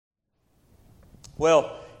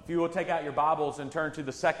Well, if you will take out your Bibles and turn to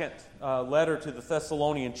the second letter to the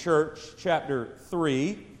Thessalonian church, chapter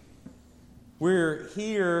 3. We're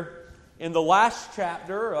here in the last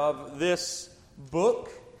chapter of this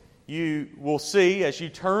book. You will see as you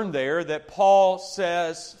turn there that Paul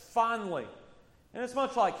says, finally. And it's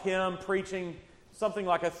much like him preaching something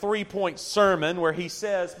like a 3-point sermon where he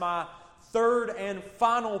says, my third and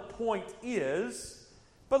final point is,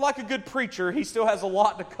 but like a good preacher, he still has a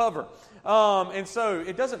lot to cover. And so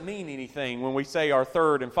it doesn't mean anything when we say our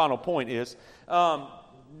third and final point is.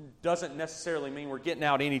 Doesn't necessarily mean we're getting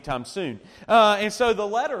out anytime soon. And so the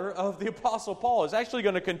letter of the Apostle Paul is actually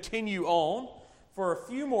going to continue on for a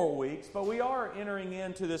few more weeks, but we are entering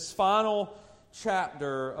into this final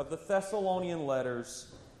chapter of the Thessalonian letters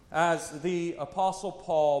as the Apostle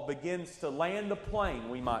Paul begins to land the plane,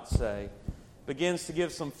 we might say, begins to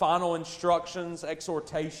give some final instructions,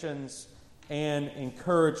 exhortations, and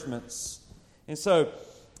encouragements. And so,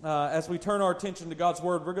 as we turn our attention to God's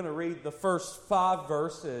Word, we're going to read the first 5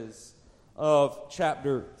 verses of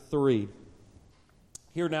chapter 3.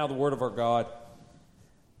 Hear now the Word of our God.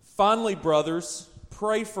 Finally, brothers,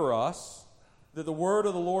 pray for us, that the word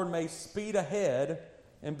of the Lord may speed ahead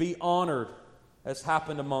and be honored, as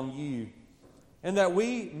happened among you, and that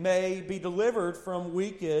we may be delivered from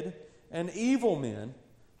wicked and evil men,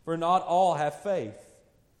 for not all have faith.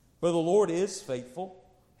 But the Lord is faithful.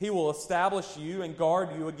 He will establish you and guard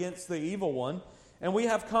you against the evil one. And we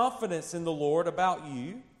have confidence in the Lord about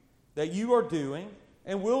you, that you are doing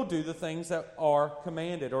and will do the things that are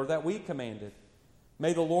commanded, or that we commanded.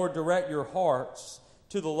 May the Lord direct your hearts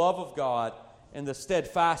to the love of God and the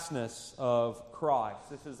steadfastness of Christ.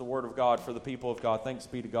 This is the word of God for the people of God. Thanks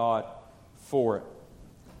be to God for it.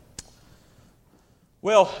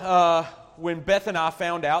 Well, when Beth and I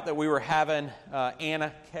found out that we were having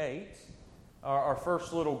Anna Kate, our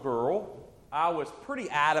first little girl, I was pretty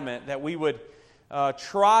adamant that we would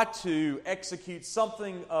try to execute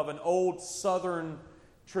something of an old Southern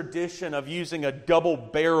tradition of using a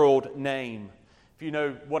double-barreled name. If you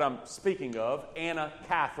know what I'm speaking of, Anna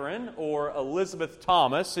Catherine or Elizabeth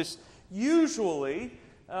Thomas is usually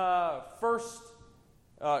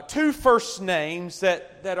two first names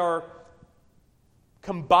that are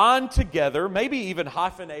combined together, maybe even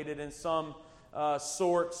hyphenated in some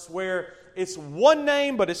sorts, where it's one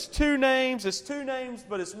name but it's two names, it's two names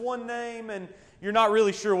but it's one name, and you're not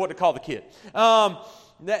really sure what to call the kid.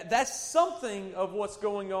 That's something of what's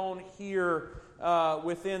going on here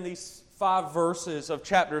within these 5 verses of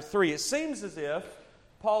chapter 3. It seems as if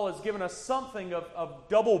Paul has given us something of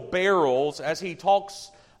double barrels as he talks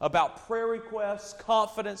about prayer requests,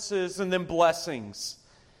 confidences, and then blessings.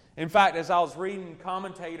 In fact, as I was reading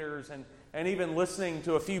commentators and even listening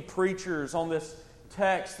to a few preachers on this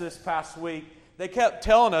text this past week, they kept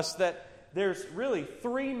telling us that there's really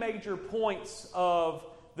 3 major points of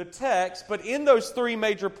the text, but in those 3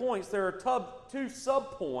 major points, there are 2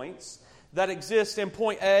 subpoints that exist in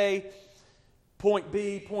point A, point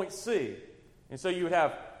B, point C. And so you would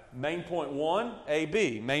have main point 1,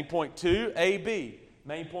 AB, main point 2, AB,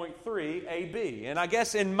 main point 3, AB. And I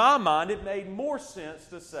guess in my mind it made more sense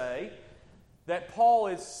to say that Paul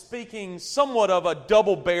is speaking somewhat of a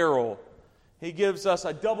double barrel. He gives us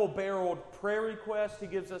a double-barreled prayer request, he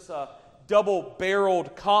gives us a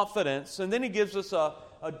double-barreled confidence, and then he gives us a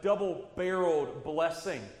double-barreled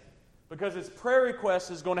blessing. Because his prayer request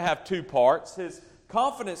is going to have 2 parts, his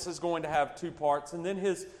confidence is going to have 2 parts, and then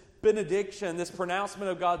his benediction, this pronouncement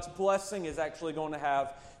of God's blessing, is actually going to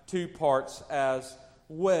have 2 parts as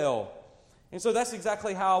well. And so that's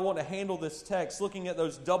exactly how I want to handle this text, looking at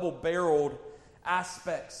those double-barreled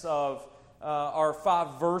aspects of our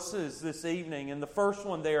 5 verses this evening. And the first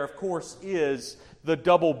one there, of course, is the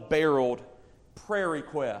double-barreled prayer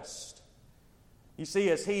request. You see,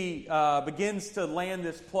 as he begins to land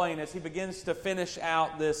this plane, as he begins to finish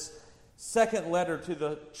out this second letter to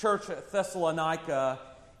the church at Thessalonica,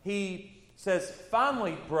 he says,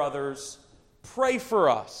 finally, brothers, pray for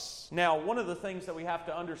us. Now, one of the things that we have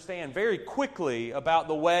to understand very quickly about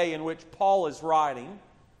the way in which Paul is writing,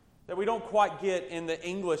 that we don't quite get in the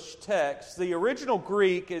English text, the original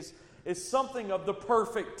Greek is something of the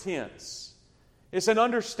perfect tense. It's an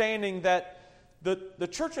understanding that the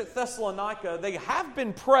church at Thessalonica, they have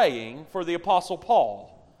been praying for the Apostle Paul.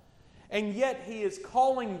 And yet he is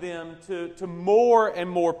calling them to more and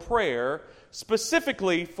more prayer,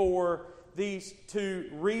 specifically for these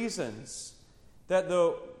 2 reasons. That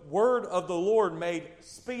the word of the Lord may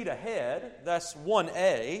speed ahead, that's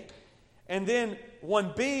 1A. And then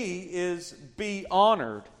 1B is be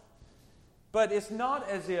honored. But it's not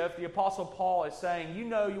as if the Apostle Paul is saying, you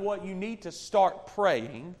know what, you need to start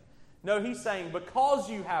praying No, he's saying because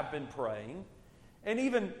you have been praying, and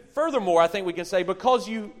even furthermore, I think we can say because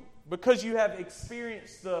you have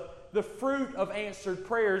experienced the fruit of answered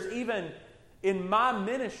prayers, even in my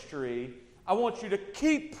ministry, I want you to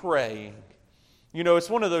keep praying. You know, it's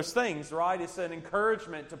one of those things, right? It's an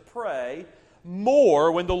encouragement to pray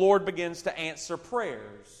more when the Lord begins to answer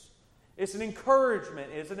prayers. It's an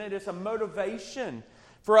encouragement, isn't it? It's a motivation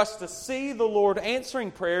for us to see the Lord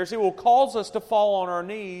answering prayers. It will cause us to fall on our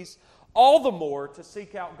knees all the more to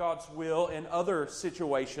seek out God's will in other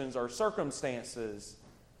situations or circumstances.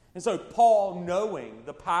 And so Paul, knowing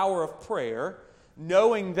the power of prayer,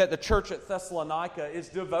 knowing that the church at Thessalonica is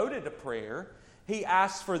devoted to prayer, he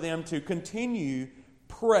asked for them to continue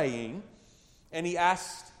praying, and he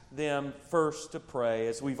asked them first to pray,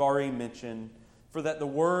 as we've already mentioned, so that the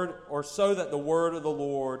word of the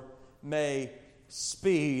Lord may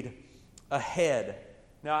speed ahead.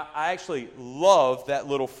 Now, I actually love that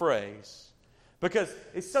little phrase because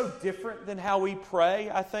it's so different than how we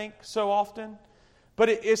pray, I think, so often. But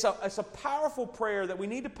it's a powerful prayer that we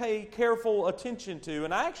need to pay careful attention to.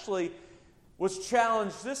 And I actually was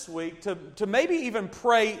challenged this week to maybe even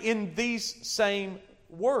pray in these same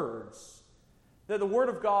words, that the Word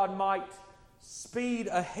of God might speed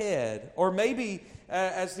ahead, or maybe,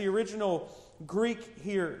 as the original Greek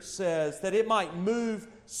here says, that it might move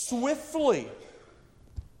swiftly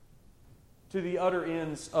to the utter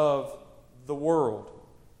ends of the world.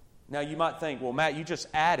 Now you might think, well, Matt, you just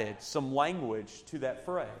added some language to that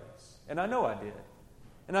phrase. And I know I did.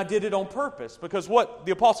 And I did it on purpose, because what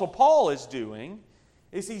the Apostle Paul is doing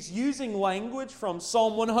is he's using language from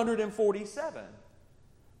Psalm 147.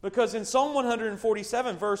 Because in Psalm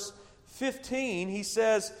 147, verse 15, he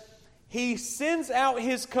says, He sends out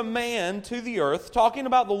His command to the earth, talking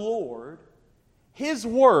about the Lord, His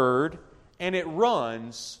word, and it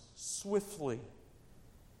runs swiftly.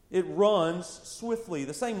 It runs swiftly.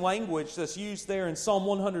 The same language that's used there in Psalm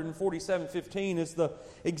 147:15 is the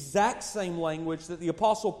exact same language that the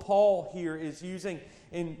Apostle Paul here is using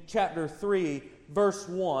in chapter 3, verse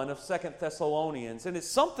 1 of 2 Thessalonians. And it's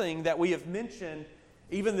something that we have mentioned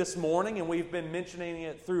even this morning, and we've been mentioning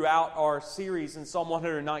it throughout our series in Psalm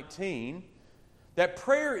 119, that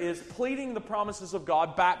prayer is pleading the promises of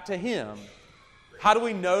God back to Him. How do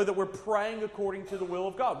we know that we're praying according to the will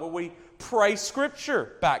of God? Well, we pray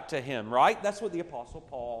Scripture back to Him, right? That's what the Apostle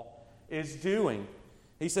Paul is doing.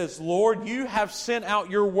 He says, Lord, you have sent out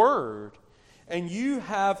your word, and you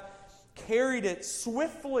have carried it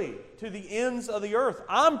swiftly to the ends of the earth.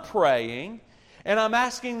 I'm praying, and I'm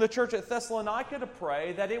asking the church at Thessalonica to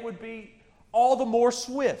pray that it would be all the more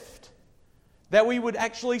swift, that we would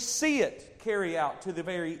actually see it carry out to the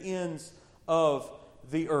very ends of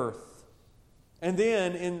the earth. And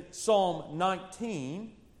then in Psalm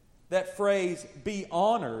 19, that phrase, be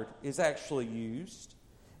honored, is actually used.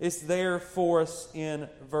 It's there for us in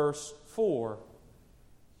verse 4.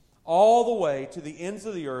 All the way to the ends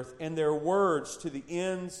of the earth, and their words to the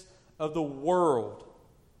ends of the world.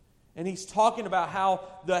 And he's talking about how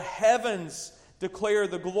the heavens declare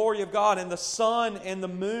the glory of God, and the sun and the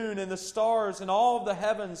moon and the stars and all of the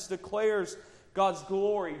heavens declares God's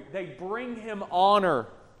glory. They bring Him honor.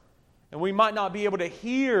 And we might not be able to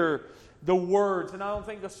hear the words. And I don't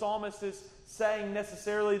think the psalmist is saying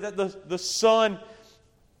necessarily that the sun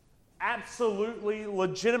absolutely,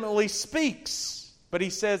 legitimately speaks. But he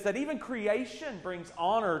says that even creation brings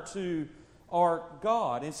honor to our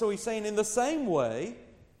God. And so he's saying in the same way,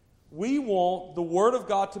 we want the Word of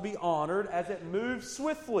God to be honored as it moves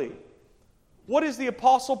swiftly. What is the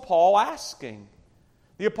Apostle Paul asking?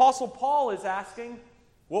 The Apostle Paul is asking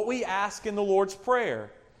what we ask in the Lord's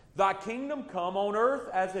Prayer. Thy kingdom come on earth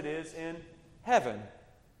as it is in heaven.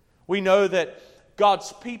 We know that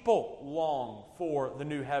God's people long for the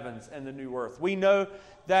new heavens and the new earth. We know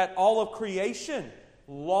that all of creation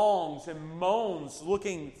longs and moans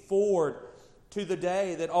looking forward to the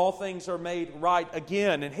day that all things are made right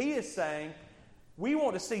again. And he is saying, we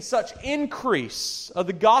want to see such increase of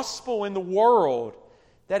the gospel in the world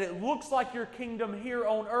that it looks like your kingdom here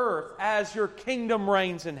on earth as your kingdom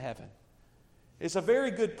reigns in heaven. It's a very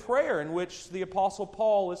good prayer in which the Apostle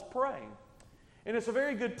Paul is praying. And it's a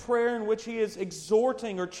very good prayer in which he is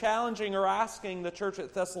exhorting or challenging or asking the church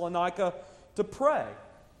at Thessalonica to pray.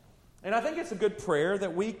 And I think it's a good prayer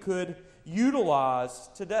that we could utilize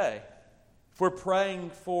today. If we're praying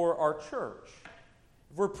for our church,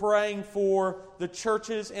 if we're praying for the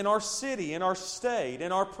churches in our city, in our state,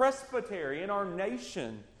 in our presbytery, in our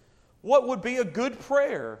nation, what would be a good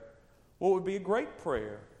prayer? What would be a great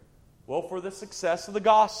prayer? Well, for the success of the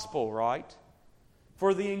gospel, right?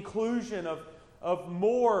 For the inclusion of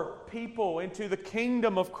more people into the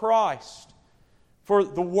kingdom of Christ, for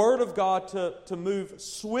the Word of God to move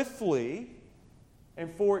swiftly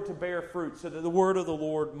and for it to bear fruit so that the Word of the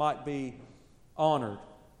Lord might be honored.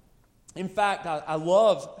 In fact, I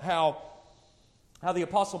love how the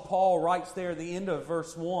Apostle Paul writes there at the end of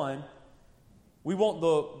verse 1, we want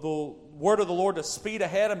the Word of the Lord to speed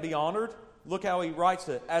ahead and be honored. Look how he writes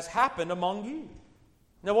it, as happened among you.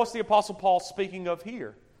 Now, what's the Apostle Paul speaking of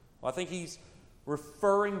here? Well, I think he's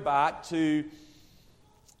referring back to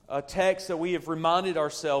a text that we have reminded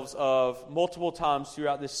ourselves of multiple times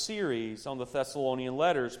throughout this series on the Thessalonian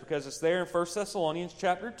letters, because it's there in 1 Thessalonians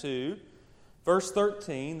chapter 2, verse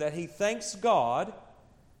 13, that he thanks God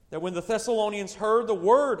that when the Thessalonians heard the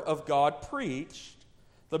word of God preached,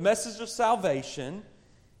 the message of salvation,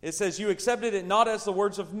 it says, you accepted it not as the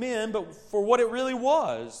words of men, but for what it really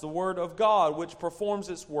was, the word of God, which performs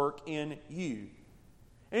its work in you.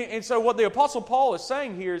 And so what the Apostle Paul is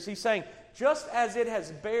saying here is he's saying, just as it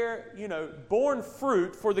has borne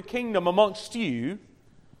fruit for the kingdom amongst you,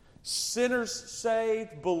 sinners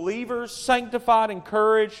saved, believers sanctified,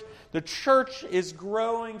 encouraged, the church is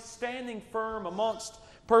growing, standing firm amongst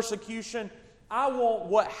persecution. I want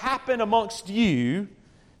what happened amongst you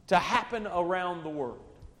to happen around the world.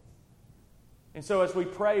 And so as we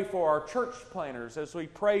pray for our church planters, as we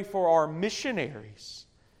pray for our missionaries,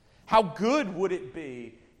 how good would it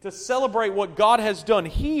be to celebrate what God has done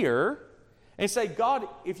here and say, God,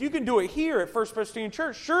 if you can do it here at First Presbyterian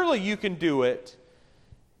Church, surely you can do it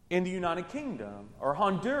in the United Kingdom or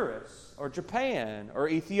Honduras or Japan or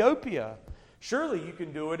Ethiopia. Surely you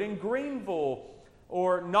can do it in Greenville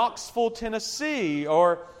or Knoxville, Tennessee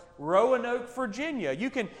or Roanoke, Virginia. You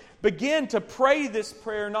can begin to pray this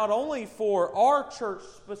prayer not only for our church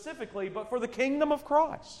specifically, but for the kingdom of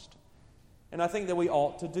Christ. And I think that we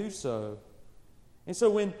ought to do so. And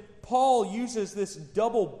so when Paul uses this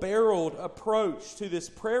double-barreled approach to this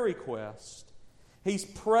prayer request, he's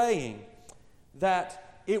praying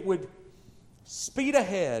that it would speed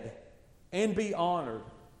ahead and be honored,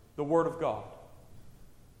 the Word of God.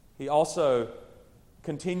 He also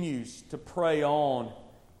continues to pray on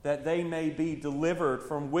that they may be delivered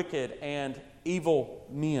from wicked and evil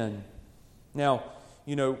men. Now,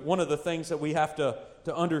 one of the things that we have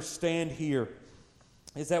to understand here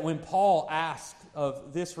is that when Paul asked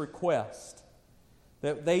of this request,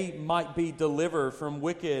 that they might be delivered from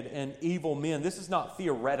wicked and evil men, this is not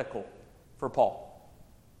theoretical for Paul.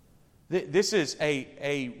 This is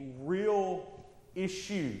a real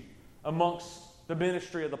issue amongst the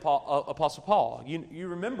ministry of the Apostle Paul. You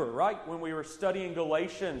remember, right? When we were studying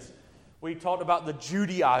Galatians, we talked about the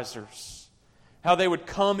Judaizers, how they would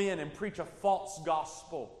come in and preach a false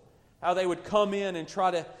gospel, how they would come in and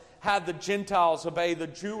try to have the Gentiles obey the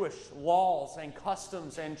Jewish laws and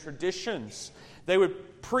customs and traditions. They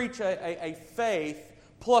would preach a faith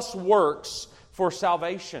plus works for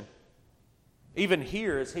salvation. Even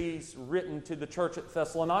here, as he's written to the church at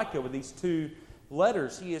Thessalonica with these two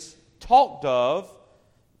letters, he is talked of,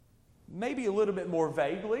 maybe a little bit more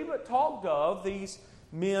vaguely, but talked of these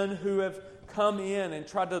men who have come in and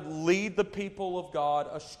tried to lead the people of God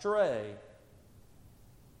astray.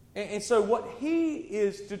 And so what he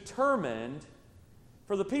is determined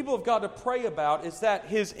for the people of God to pray about is that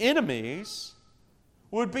his enemies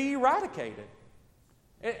would be eradicated.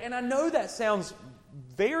 And I know that sounds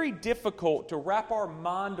very difficult to wrap our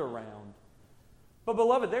mind around. But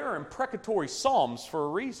beloved, there are imprecatory psalms for a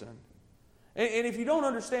reason. And if you don't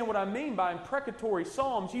understand what I mean by imprecatory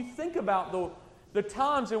psalms, you think about the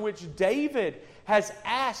times in which David has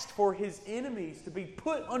asked for his enemies to be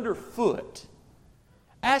put underfoot,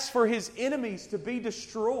 asked for his enemies to be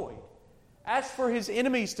destroyed, asked for his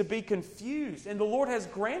enemies to be confused, and the Lord has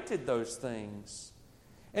granted those things.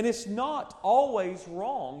 And it's not always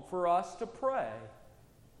wrong for us to pray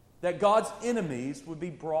that God's enemies would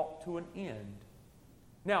be brought to an end.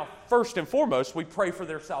 Now, first and foremost, we pray for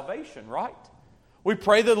their salvation, right? We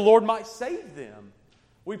pray that the Lord might save them.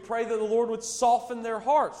 We pray that the Lord would soften their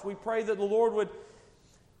hearts. We pray that the Lord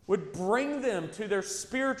would bring them to their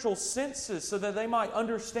spiritual senses so that they might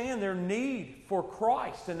understand their need for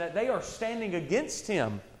Christ and that they are standing against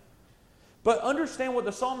Him. But understand what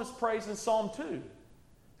the psalmist prays in Psalm 2.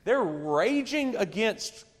 They're raging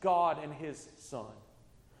against God and His Son.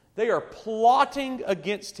 They are plotting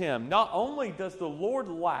against Him. Not only does the Lord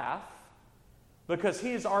laugh because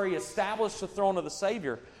He has already established the throne of the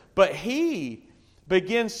Savior, but He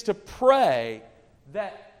begins to pray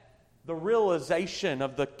that the realization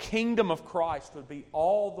of the kingdom of Christ would be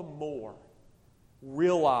all the more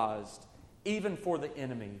realized even for the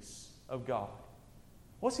enemies of God.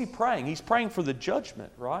 What's he praying? He's praying for the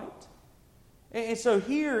judgment, right? And so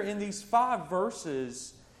here in these 5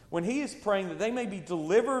 verses, when he is praying that they may be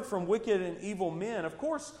delivered from wicked and evil men, of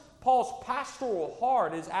course, Paul's pastoral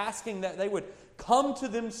heart is asking that they would come to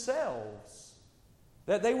themselves,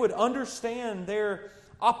 that they would understand their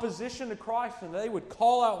opposition to Christ, and they would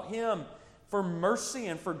call out Him for mercy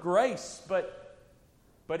and for grace. But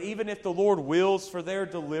even if the Lord wills for their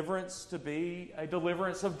deliverance to be a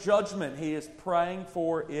deliverance of judgment, He is praying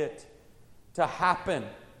for it to happen.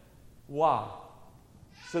 Why?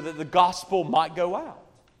 So that the gospel might go out.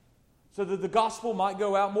 So that the gospel might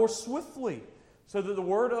go out more swiftly. So that the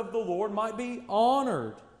word of the Lord might be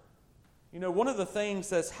honored. You know, one of the things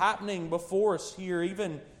that's happening before us here,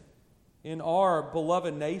 even in our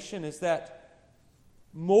beloved nation, is that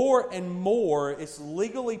more and more it's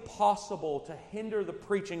legally possible to hinder the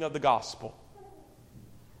preaching of the gospel.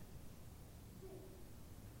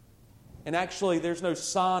 And actually, there's no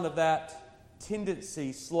sign of that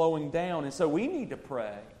tendency slowing down. And so we need to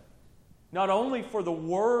pray, not only for the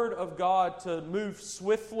Word of God to move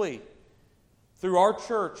swiftly through our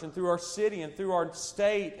church and through our city and through our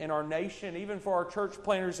state and our nation, even for our church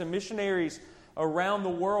planters and missionaries around the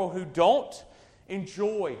world who don't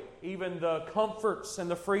enjoy even the comforts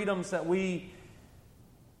and the freedoms that we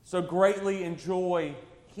so greatly enjoy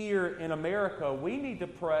here in America. We need to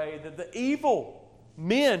pray that the evil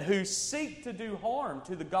men who seek to do harm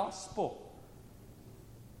to the gospel,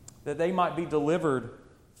 that they might be delivered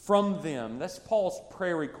from them. That's Paul's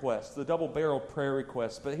prayer request, the double-barreled prayer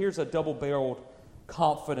request. But here's a double-barreled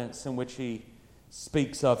confidence in which he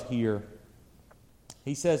speaks of here.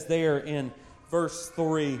 He says there in verse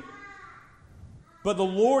 3, "But the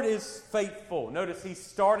Lord is faithful." Notice he's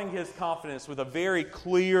starting his confidence with a very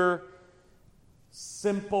clear,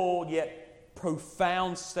 simple, yet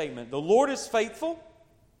profound statement. The Lord is faithful,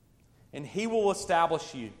 and He will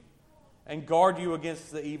establish you and guard you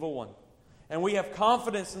against the evil one. And we have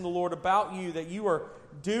confidence in the Lord about you, that you are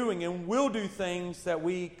doing and will do things that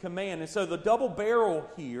we command. And so the double barrel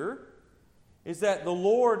here is that the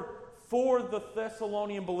Lord, for the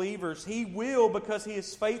Thessalonian believers, He will, because He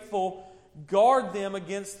is faithful, guard them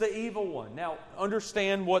against the evil one. Now,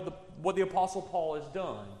 understand what the Apostle Paul has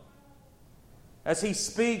done. As he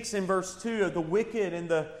speaks in verse 2 of the wicked and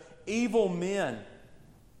the evil men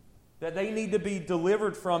that they need to be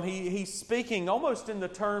delivered from, he's speaking almost in the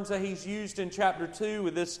terms that he's used in chapter 2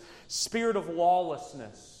 with this spirit of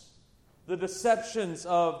lawlessness, the deceptions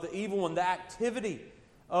of the evil one, the activity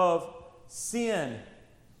of sin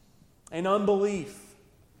and unbelief.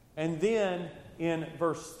 And then in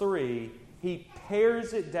verse 3, he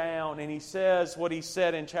pares it down and he says what he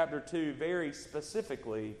said in chapter 2 very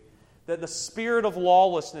specifically, that the spirit of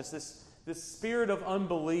lawlessness, this spirit of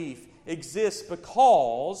unbelief exists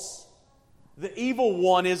because the evil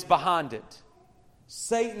one is behind it.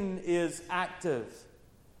 Satan is active.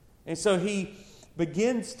 And so he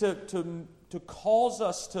begins to cause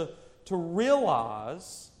us to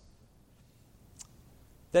realize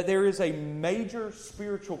that there is a major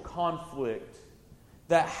spiritual conflict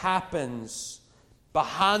that happens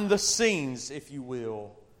behind the scenes, if you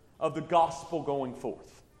will, of the gospel going forth.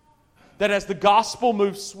 That as the gospel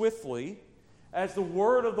moves swiftly, as the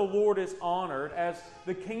word of the Lord is honored, as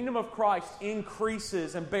the kingdom of Christ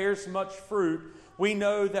increases and bears much fruit, we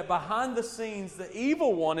know that behind the scenes, the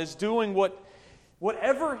evil one is doing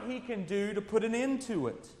whatever he can do to put an end to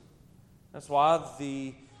it. That's why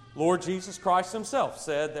the Lord Jesus Christ Himself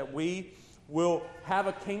said that we will have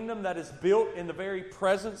a kingdom that is built in the very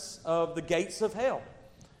presence of the gates of hell.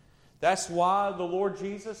 That's why the Lord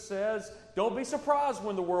Jesus says, don't be surprised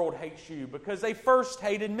when the world hates you, because they first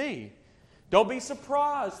hated me. Don't be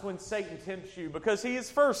surprised when Satan tempts you, because he has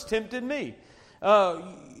first tempted me.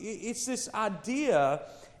 It's this idea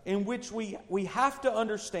in which we have to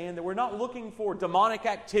understand that we're not looking for demonic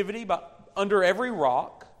activity under every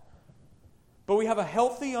rock, but we have a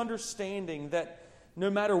healthy understanding that no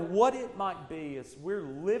matter what it might be, as we're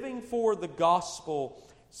living for the gospel,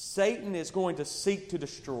 Satan is going to seek to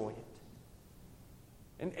destroy it.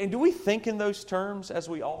 And do we think in those terms as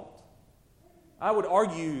we ought? I would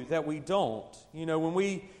argue that we don't. You know, when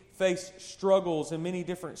we face struggles in many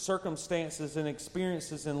different circumstances and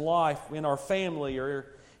experiences in life, in our family or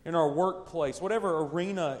in our workplace, whatever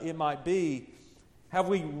arena it might be, have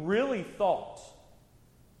we really thought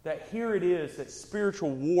that here it is that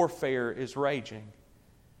spiritual warfare is raging?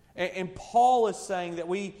 And Paul is saying that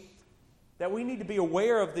we need to be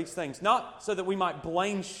aware of these things, not so that we might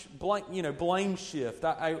blame shift.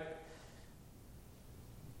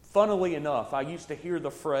 Funnily enough, I used to hear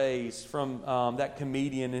the phrase from that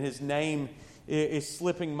comedian, and his name is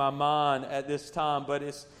slipping my mind at this time, but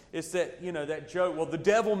it's that, that joke, well, the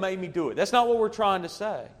devil made me do it. That's not what we're trying to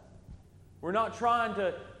say. We're not trying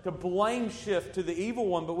to blame shift to the evil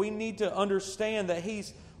one, but we need to understand that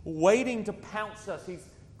he's waiting to pounce us. He's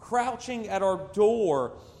crouching at our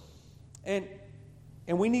door, and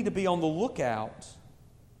we need to be on the lookout.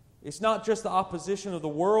 It's not just the opposition of the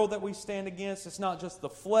world that we stand against. It's not just the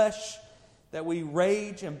flesh that we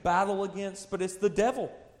rage and battle against, but it's the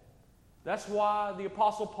devil. That's why the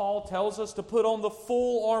Apostle Paul tells us to put on the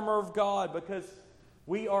full armor of God, because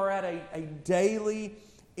we are at a daily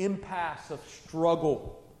impasse of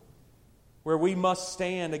struggle where we must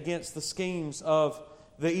stand against the schemes of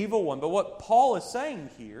the evil one. But what Paul is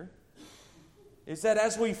saying here is that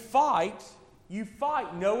as we fight, you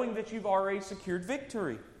fight knowing that you've already secured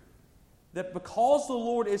victory. That because the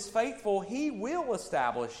Lord is faithful, He will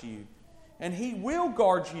establish you, and He will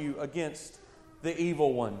guard you against the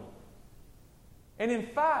evil one. And in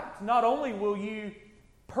fact, not only will you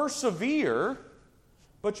persevere,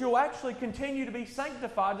 but you'll actually continue to be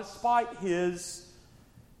sanctified despite his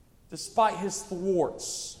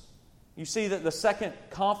thwarts. You see that the second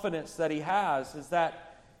confidence that he has is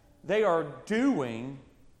that they are doing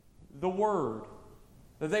the Word.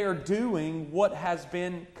 That they are doing what has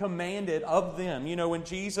been commanded of them. When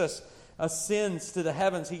Jesus ascends to the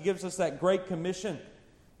heavens, He gives us that great commission.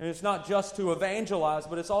 And it's not just to evangelize,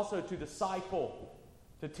 but it's also to disciple.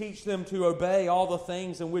 To teach them to obey all the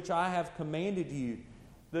things in which I have commanded you.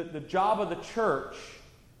 The job of the church,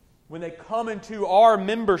 when they come into our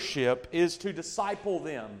membership, is to disciple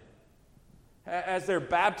them. As they're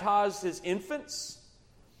baptized as infants,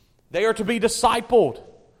 they are to be discipled.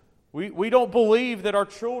 We don't believe that our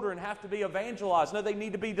children have to be evangelized. No, they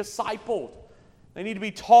need to be discipled. They need to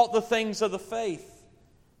be taught the things of the faith.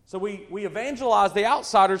 So we evangelize the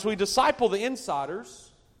outsiders, we disciple the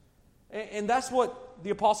insiders. And that's what the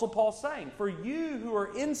Apostle Paul's saying. For you who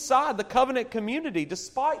are inside the covenant community,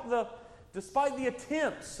 despite the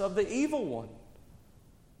attempts of the evil one,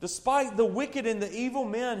 despite the wicked and the evil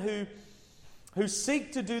men who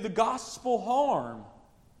seek to do the gospel harm,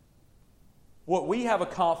 what we have a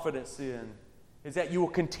confidence in is that you will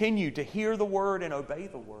continue to hear the Word and obey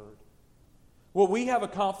the Word. What we have a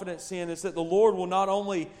confidence in is that the Lord will not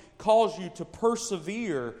only cause you to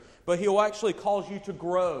persevere, but He will actually cause you to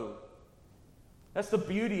grow. That's the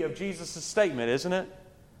beauty of Jesus' statement, isn't it?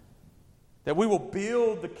 That we will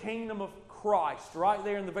build the kingdom of Christ right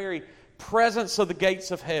there in the very presence of the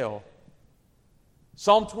gates of hell.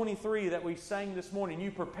 Psalm 23 that we sang this morning,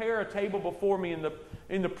 you prepare a table before me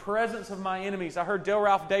in the presence of my enemies. I heard Del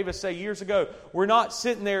Ralph Davis say years ago, we're not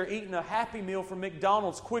sitting there eating a Happy Meal from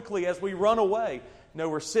McDonald's quickly as we run away. No,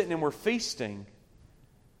 we're sitting and we're feasting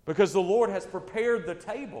because the Lord has prepared the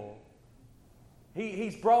table.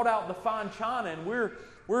 He's brought out the fine china, and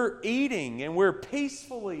we're eating, and we're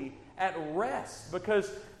peacefully at rest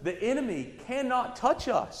because the enemy cannot touch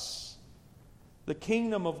us. The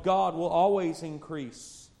kingdom of God will always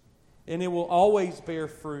increase, and it will always bear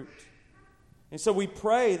fruit. And so we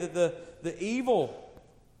pray that the evil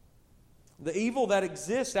that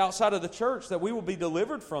exists outside of the church, that we will be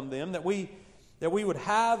delivered from them, that we would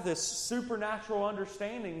have this supernatural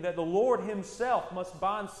understanding that the Lord Himself must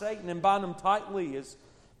bind Satan and bind him tightly, as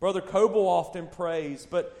Brother Coble often prays,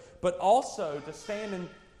 but also to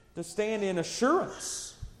stand in assurance.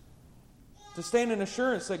 To stand in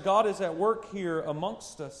assurance that God is at work here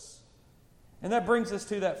amongst us. And that brings us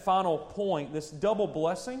to that final point, this double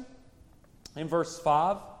blessing in verse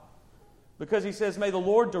 5. Because he says, may the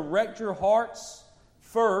Lord direct your hearts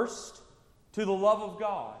first to the love of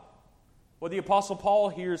God. Well, the Apostle Paul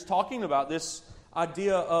here is talking about this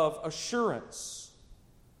idea of assurance.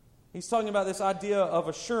 He's talking about this idea of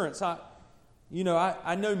assurance. I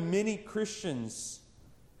know many Christians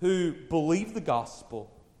who believe the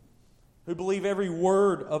gospel, who believe every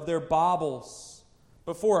word of their Bibles,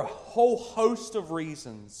 but for a whole host of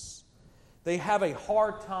reasons, they have a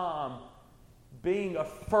hard time being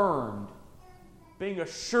affirmed, being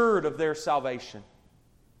assured of their salvation.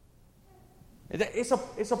 It's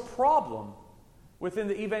a problem within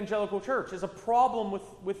the evangelical church. It's a problem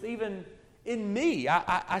with even in me.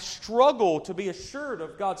 I struggle to be assured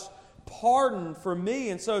of God's pardon for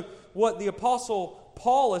me. And so what the Apostle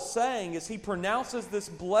Paul is saying is he pronounces this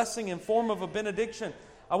blessing in form of a benediction.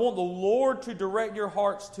 I want the Lord to direct your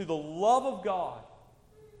hearts to the love of God.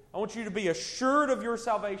 I want you to be assured of your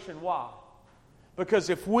salvation. Why? Because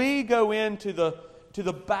if we go into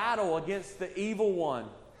the battle against the evil one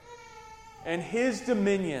and his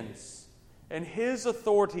dominions and his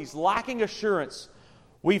authorities lacking assurance,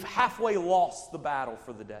 we've halfway lost the battle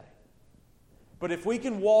for the day. But if we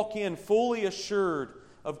can walk in fully assured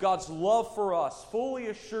of God's love for us, fully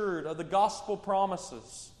assured of the gospel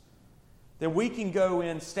promises, then we can go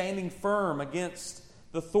in standing firm against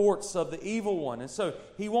the thwarts of the evil one. And so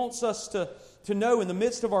He wants us to know in the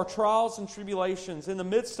midst of our trials and tribulations, in the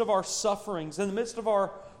midst of our sufferings, in the midst of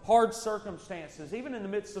our hard circumstances, even in the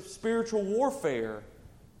midst of spiritual warfare,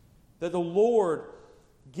 that the Lord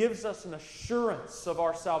gives us an assurance of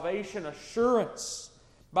our salvation, assurance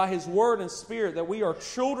by His Word and Spirit that we are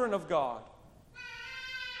children of God,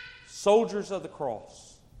 soldiers of the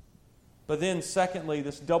cross. But then secondly,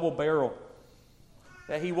 this double barrel,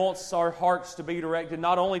 that He wants our hearts to be directed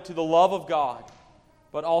not only to the love of God,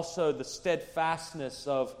 but also the steadfastness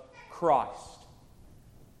of Christ.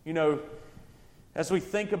 You know, as we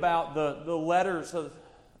think about the letters of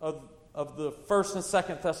the 1st and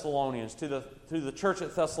 2nd Thessalonians to the church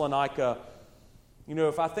at Thessalonica, you know,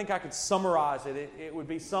 if I think I could summarize it, it would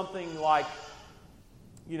be something like,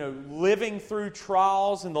 you know, living through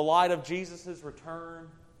trials in the light of Jesus' return,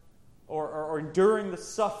 or enduring the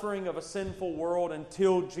suffering of a sinful world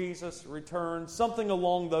until Jesus returns, something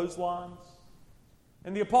along those lines.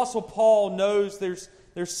 And the Apostle Paul knows there's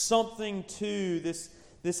something to this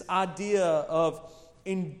idea of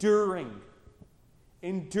enduring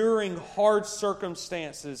hard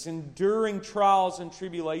circumstances, enduring trials and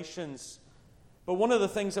tribulations. But one of the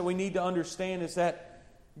things that we need to understand is that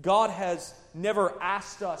God has never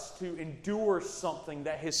asked us to endure something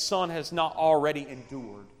that His Son has not already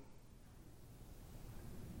endured.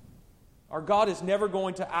 Our God is never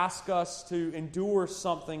going to ask us to endure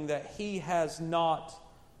something that He has not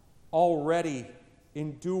already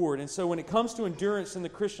endured. And so when it comes to endurance in the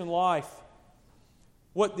Christian life,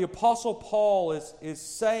 what the Apostle Paul is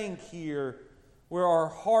saying here, where our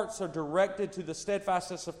hearts are directed to the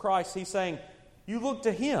steadfastness of Christ, he's saying, you look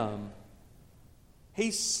to Him.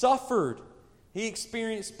 He suffered. He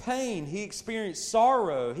experienced pain. He experienced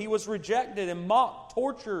sorrow. He was rejected and mocked,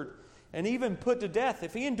 tortured, and even put to death.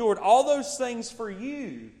 If He endured all those things for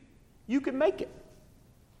you, you can make it.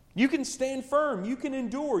 You can stand firm. You can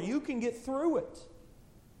endure. You can get through it.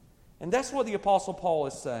 And that's what the Apostle Paul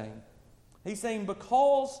is saying. He's saying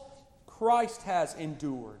because Christ has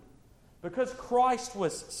endured, because Christ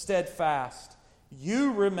was steadfast,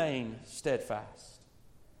 you remain steadfast.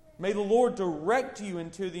 May the Lord direct you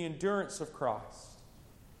into the endurance of Christ,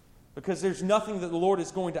 because there's nothing that the Lord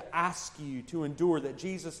is going to ask you to endure that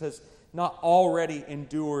Jesus has not already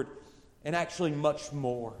endured, and actually much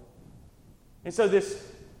more. And so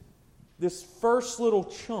this first little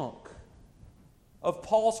chunk of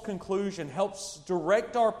Paul's conclusion helps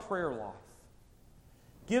direct our prayer life,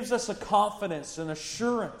 gives us a confidence and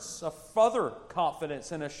assurance, a further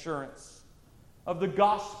confidence and assurance of the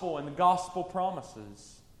gospel and the gospel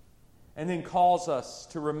promises, and then calls us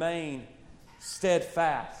to remain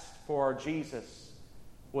steadfast, for our Jesus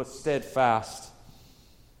was steadfast.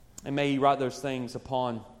 And may He write those things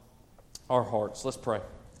upon our hearts. Let's pray.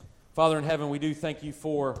 Father in heaven, we do thank You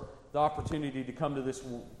for the opportunity to come to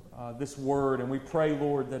this word, and we pray,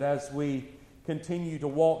 Lord, that as we continue to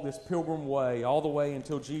walk this pilgrim way all the way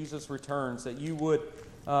until Jesus returns, that You would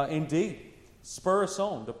indeed spur us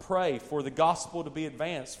on to pray for the gospel to be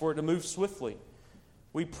advanced, for it to move swiftly.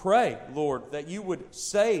 We pray, Lord, that You would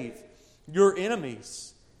save Your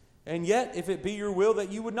enemies, and yet, if it be Your will,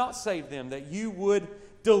 that You would not save them, that You would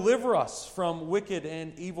deliver us from wicked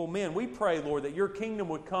and evil men. We pray, Lord, that Your kingdom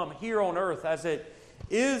would come here on earth as it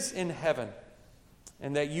is in heaven,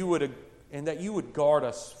 and that You would guard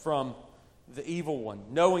us from the evil one,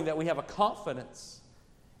 knowing that we have a confidence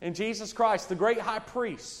in Jesus Christ, the great high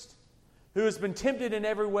priest, who has been tempted in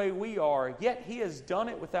every way we are, yet He has done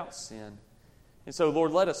it without sin. And so,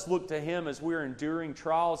 Lord, let us look to Him as we're enduring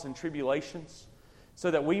trials and tribulations,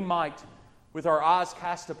 so that we might, with our eyes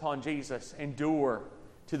cast upon Jesus, endure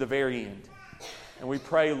to the very end. And we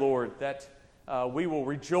pray, Lord, that we will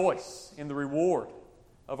rejoice in the reward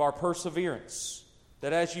of our perseverance,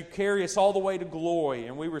 that as You carry us all the way to glory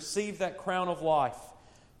and we receive that crown of life,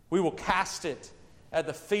 we will cast it at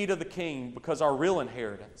the feet of the King, because our real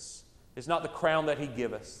inheritance is not the crown that He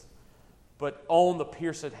giveth, but on the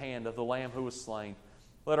pierced hand of the Lamb who was slain.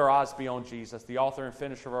 Let our eyes be on Jesus, the author and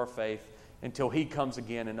finisher of our faith, until He comes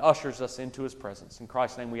again and ushers us into His presence. In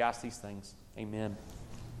Christ's name we ask these things. Amen.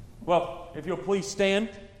 Well, if you'll please stand,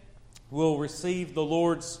 we'll receive the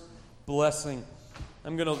Lord's blessing.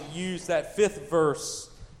 I'm going to use that 5th verse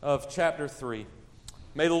of chapter 3.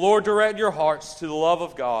 May the Lord direct your hearts to the love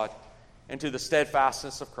of God and to the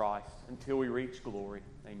steadfastness of Christ until we reach glory.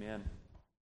 Amen.